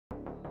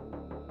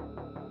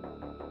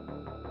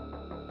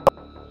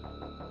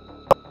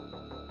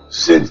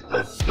Since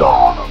the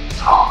dawn of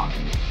time,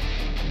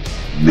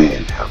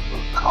 men have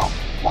become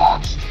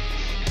monsters,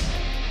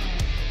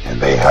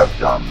 and they have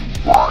done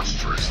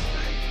monstrous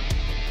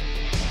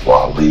things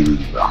while leaving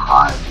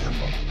behind them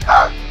a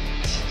path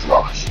of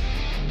destruction,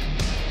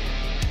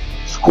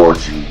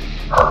 scorching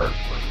the earth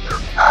with their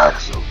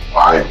acts of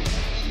violence.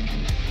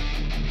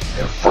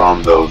 And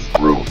from those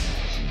ruins,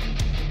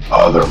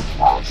 other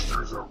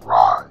monsters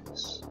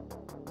arise.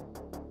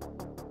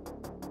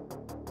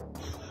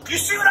 You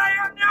see what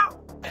I am now?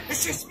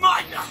 This is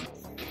mine now.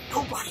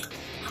 Nobody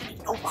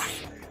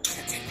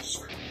can take this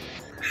from me.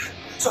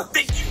 So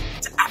thank you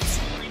to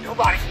absolutely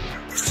nobody.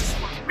 This is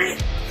for me.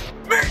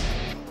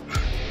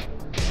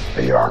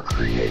 They are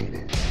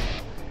created,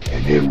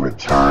 and in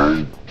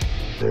return,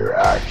 their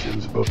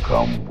actions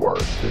become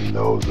worse than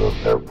those of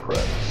their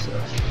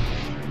predecessors.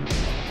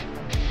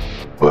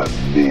 But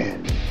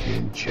men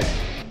can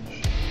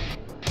change.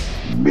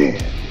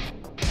 Men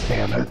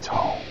can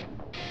atone.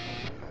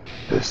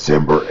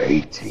 December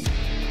 18th,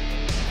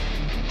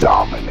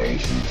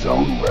 Domination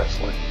Zone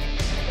Wrestling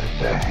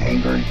at the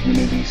Hangar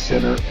Unity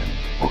Center in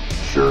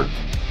Brookshire,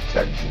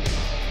 Texas.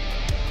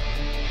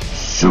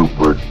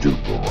 Super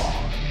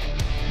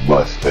Duperon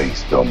must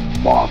face the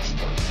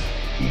monster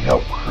he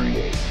helped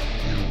create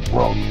in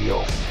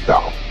Romeo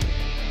Falcon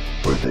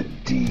for the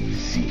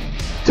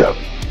DZW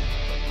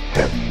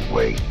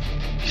Heavyweight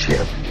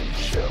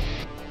Championship.